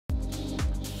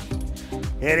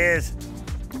It is.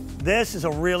 This is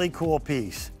a really cool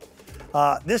piece.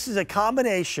 This is a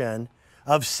combination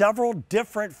of several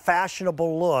different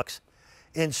fashionable looks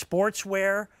in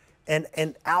sportswear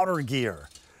and outer gear.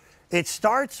 It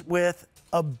starts with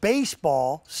a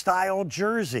baseball style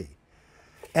jersey,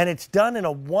 and it's done in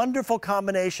a wonderful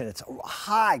combination. It's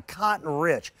high cotton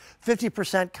rich,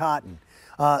 50% cotton.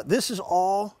 This is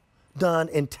all done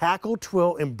in tackle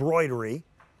twill embroidery.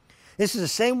 This is the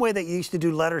same way that you used to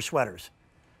do letter sweaters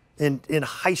in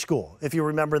high school, if you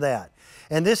remember that.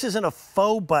 And this isn't a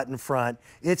faux button front,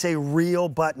 it's a real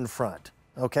button front,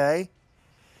 okay?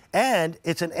 And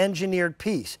it's an engineered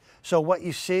piece. So what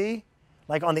you see,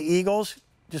 like on the Eagles,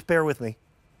 just bear with me.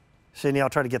 Sydney, I'll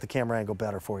try to get the camera angle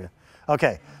better for you.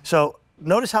 Okay, so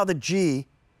notice how the G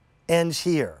ends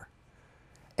here.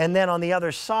 And then on the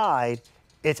other side,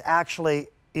 it's actually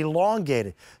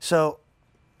elongated. So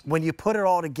when you put it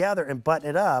all together and button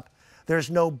it up, there's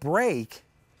no break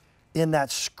in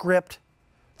that script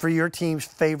for your team's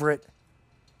favorite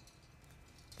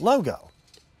logo.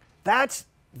 That's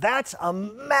a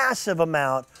massive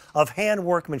amount of hand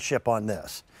workmanship on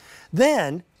this.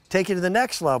 Then, take it to the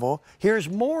next level, here's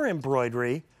more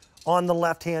embroidery on the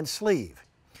left-hand sleeve.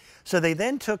 So they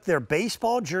then took their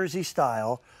baseball jersey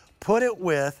style, put it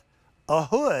with a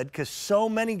hood, because so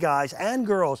many guys and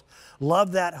girls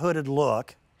love that hooded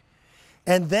look,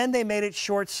 and then they made it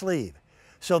short sleeve.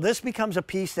 So this becomes a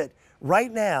piece that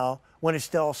right now, when it's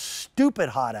still stupid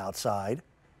hot outside,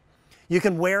 you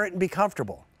can wear it and be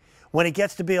comfortable. When it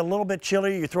gets to be a little bit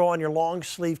chillier, you throw on your long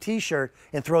sleeve t-shirt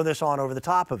and throw this on over the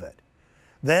top of it.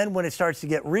 Then when it starts to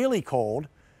get really cold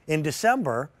in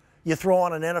December, you throw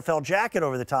on an NFL jacket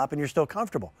over the top and you're still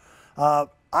comfortable.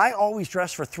 I always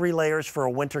dress for 3 layers for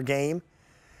a winter game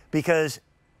because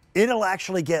it'll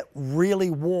actually get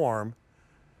really warm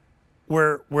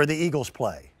where the Eagles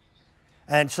play.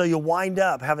 And so you'll wind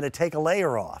up having to take a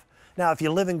layer off. Now, if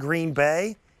you live in Green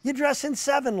Bay, you dress in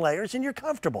 7 layers and you're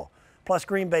comfortable. Plus,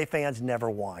 Green Bay fans never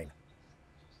whine.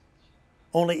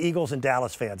 Only Eagles and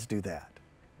Dallas fans do that.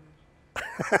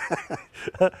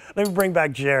 Let me bring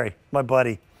back Jerry, my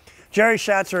buddy. Jerry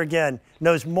Schatzer, again,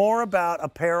 knows more about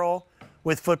apparel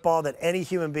with football than any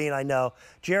human being I know.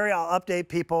 Jerry, I'll update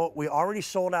people. We already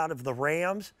sold out of the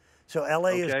Rams, so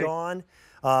LA is gone.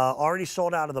 Already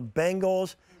sold out of the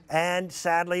Bengals. And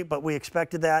sadly, but we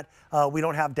expected that, we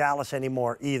don't have Dallas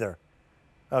anymore either.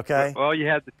 Okay. Well, you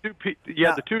had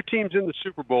the two teams in the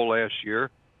Super Bowl last year,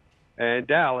 and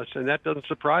Dallas, and that doesn't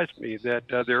surprise me that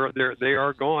they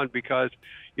are gone because,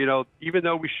 you know, even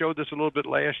though we showed this a little bit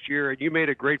last year, and you made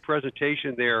a great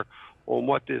presentation there on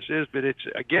what this is, but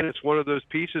it's one of those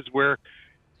pieces where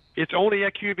it's only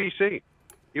at QVC.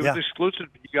 It was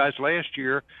exclusive to you guys last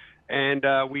year, and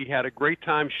we had a great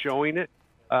time showing it.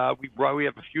 We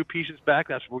have a few pieces back.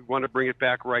 That's what we want to bring it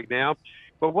back right now.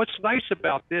 But what's nice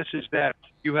about this is that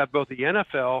you have both the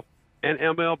NFL and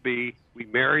MLB. We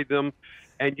married them.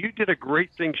 And you did a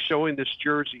great thing showing this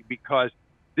jersey because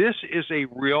this is a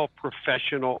real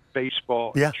professional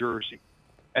baseball jersey.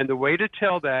 And the way to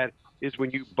tell that is when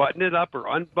you button it up or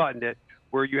unbutton it,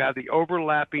 where you have the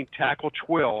overlapping tackle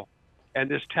twill. And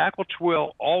this tackle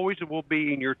twill always will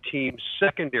be in your team's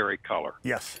secondary color.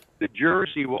 Yes. The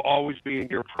jersey will always be in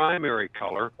your primary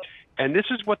color. And this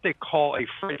is what they call a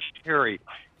French terry.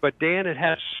 But, Dan, it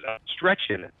has stretch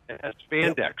in it. It has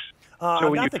spandex. So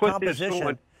when you put composition, this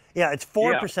on, it's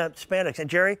 4% spandex. And,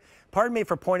 Jerry, pardon me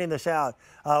for pointing this out.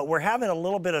 We're having a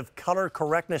little bit of color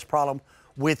correctness problem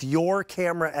with your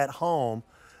camera at home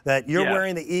that you're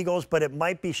wearing the Eagles, but it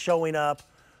might be showing up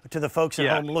to the folks at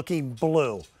home looking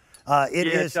blue. It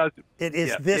is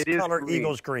this color, green.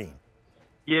 Eagles green.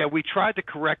 Yeah, we tried to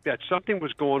correct that. Something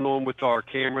was going on with our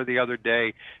camera the other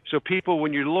day. So people,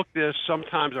 when you look this,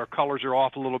 sometimes our colors are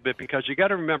off a little bit because you got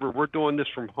to remember we're doing this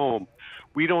from home.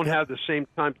 We don't have the same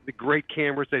time the great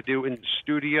cameras they do in the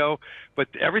studio, but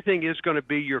everything is going to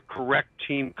be your correct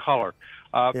team color.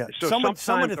 So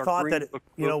someone had thought that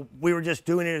we were just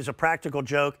doing it as a practical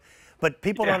joke, but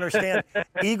people don't understand.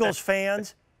 Eagles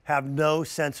fans have no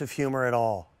sense of humor at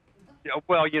all. Yeah,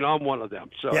 well, I'm one of them,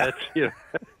 so that's,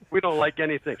 we don't like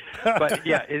anything. But,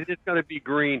 it's going to be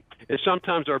green. And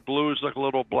sometimes our blues look a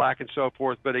little black and so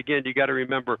forth. But, again, you got to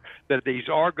remember that these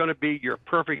are going to be your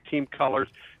perfect team colors.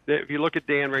 If you look at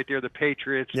Dan right there, the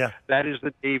Patriots, that is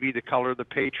the navy, the color of the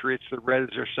Patriots. The red is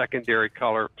their secondary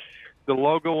color. The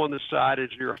logo on the side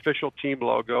is your official team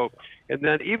logo. And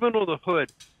then even on the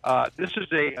hood, this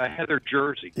is a Heather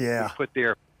jersey we put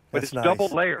there. But it's double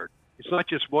layered. It's not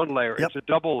just one layer. It's a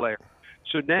double layer.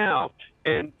 So now,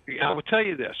 and I will tell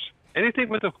you this, anything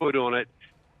with a hood on it,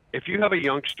 if you have a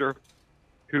youngster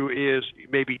who is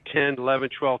maybe 10, 11,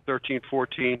 12, 13,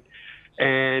 14,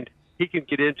 and he can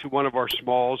get into one of our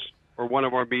smalls or one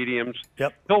of our mediums.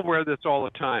 Yep. He'll wear this all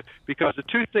the time because the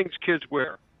two things kids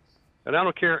wear, and I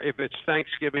don't care if it's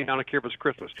Thanksgiving, I don't care if it's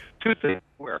Christmas, two things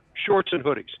they wear, shorts and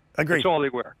hoodies. Agreed. That's all they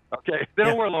wear, okay? They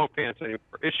don't wear long pants anymore.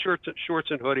 It's shorts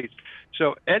and hoodies.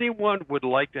 So anyone would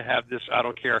like to have this, I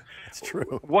don't care. It's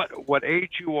true. What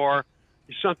age you are,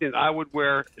 something I would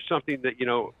wear, something that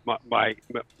the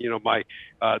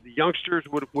youngsters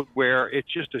would wear.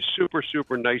 It's just a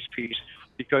super nice piece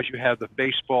because you have the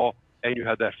baseball and you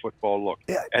have that football look.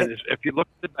 Yeah, and if you look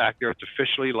at the back there, it's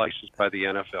officially licensed by the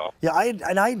NFL. Yeah,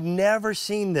 I'd never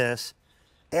seen this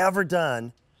ever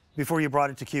done before you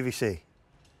brought it to QVC.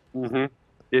 Mm-hmm.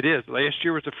 It is. Last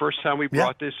year was the first time we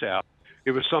brought this out.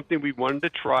 It was something we wanted to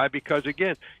try because,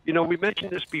 again, we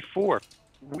mentioned this before.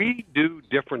 We do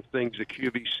different things at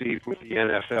QVC with the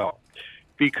NFL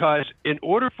because in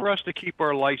order for us to keep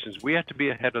our license, we have to be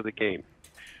ahead of the game.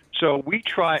 So we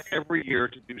try every year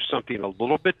to do something a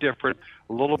little bit different,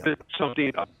 a little bit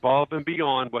something above and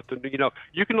beyond what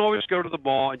you can always go to the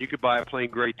mall and you could buy a plain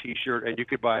gray T-shirt and you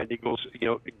could buy an Eagles,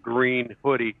 green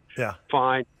hoodie. Yeah.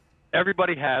 Fine.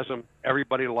 Everybody has them.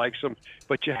 Everybody likes them.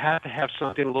 But you have to have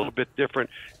something a little bit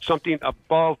different, something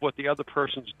above what the other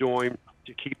person's doing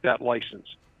to keep that license.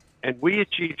 And we at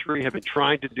G3 have been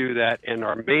trying to do that, and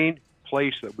our main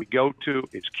place that we go to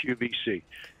is QVC.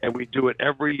 And we do it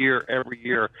every year.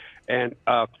 And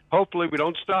hopefully we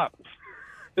don't stop.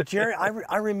 Jerry,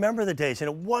 I remember the days, and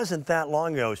it wasn't that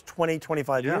long ago. It was 20,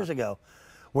 25 years ago,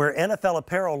 where NFL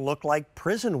apparel looked like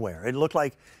prison wear. It looked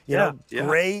like,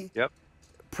 gray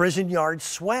prison yard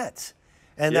sweats.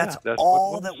 And that's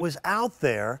all that was out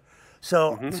there.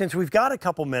 So since we've got a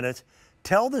couple minutes,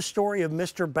 tell the story of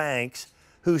Mr. Banks,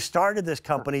 who started this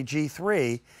company,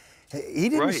 G3. He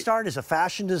didn't start as a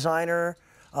fashion designer.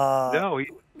 No,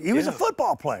 he was a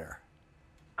football player.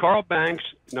 Carl Banks,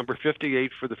 number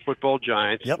 58 for the football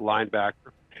Giants, linebacker.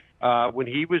 When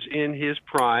he was in his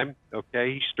prime,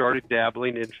 he started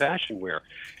dabbling in fashion wear.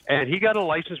 And he got a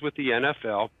license with the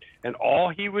NFL, and all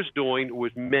he was doing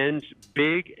was men's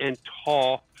big and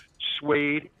tall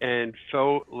suede and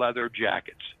faux leather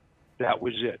jackets. That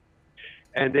was it.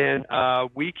 And then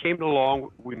we came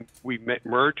along, we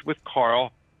merged with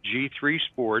Carl, G3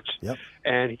 Sports,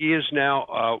 and he is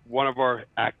now one of our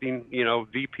acting,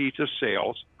 VPs of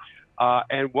sales.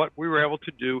 And what we were able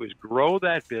to do is grow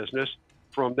that business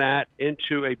from that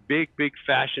into a big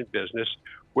fashion business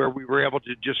where we were able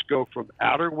to just go from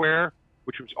outerwear,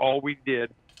 which was all we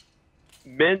did,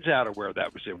 men's outerwear,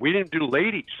 that was it. We didn't do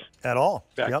ladies. At all.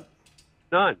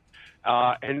 None.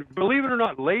 And believe it or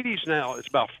not, ladies now, it's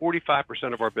about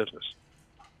 45% of our business.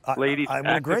 Ladies,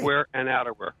 activewear and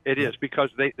outerwear. It is because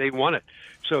they want it.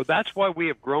 So that's why we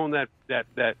have grown that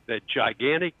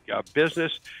gigantic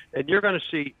business. And you're going to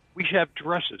see we have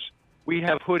dresses, we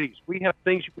have hoodies, we have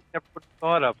things you would never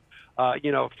thought of.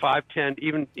 5, 10,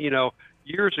 even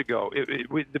years ago.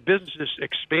 The business has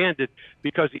expanded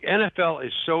because the NFL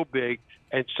is so big,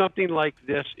 and something like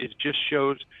this just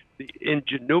shows the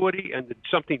ingenuity and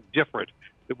something different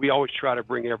that we always try to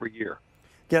bring every year.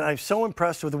 Again, I'm so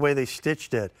impressed with the way they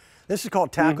stitched it. This is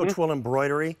called tackle twill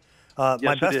embroidery.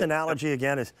 My best analogy,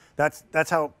 again, is that's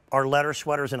how our letter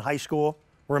sweaters in high school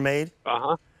were made.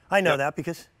 I know that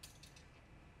because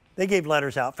they gave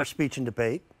letters out for speech and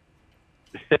debate.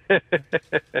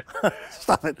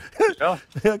 Stop it.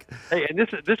 Hey, and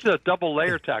this is a double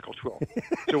layer tackle twill.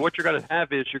 So what you're going to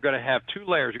have is you're going to have two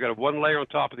layers. You're going to have one layer on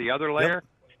top of the other layer.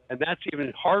 And that's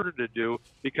even harder to do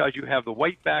because you have the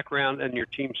white background and your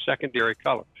team's secondary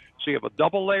color. So you have a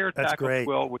double layer tackle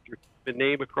twill with your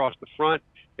name across the front,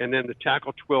 and then the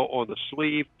tackle twill on the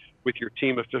sleeve with your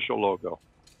team official logo.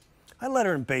 I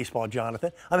letter in baseball,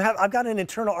 Jonathan. I've got an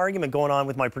internal argument going on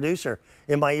with my producer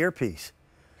in my earpiece.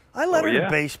 I lettered in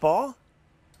baseball.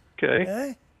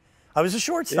 Okay. I was a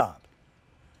shortstop.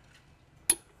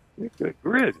 Good.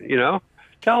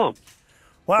 Tell him.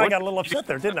 Well, I got a little upset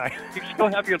there, didn't I?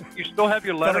 You still have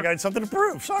your letter. Felt like I had something to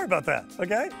prove. Sorry about that.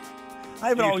 Okay. I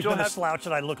haven't always been a slouch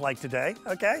that I look like today.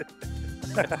 Okay.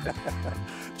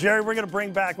 Jerry, we're going to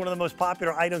bring back one of the most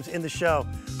popular items in the show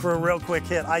for a real quick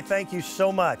hit. I thank you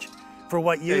so much for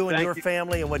what you and your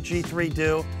family and what G3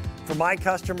 do for my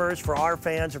customers, for our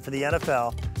fans, and for the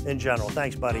NFL in general.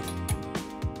 Thanks, buddy.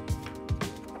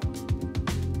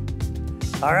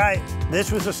 All right.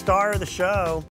 This was a star of the show.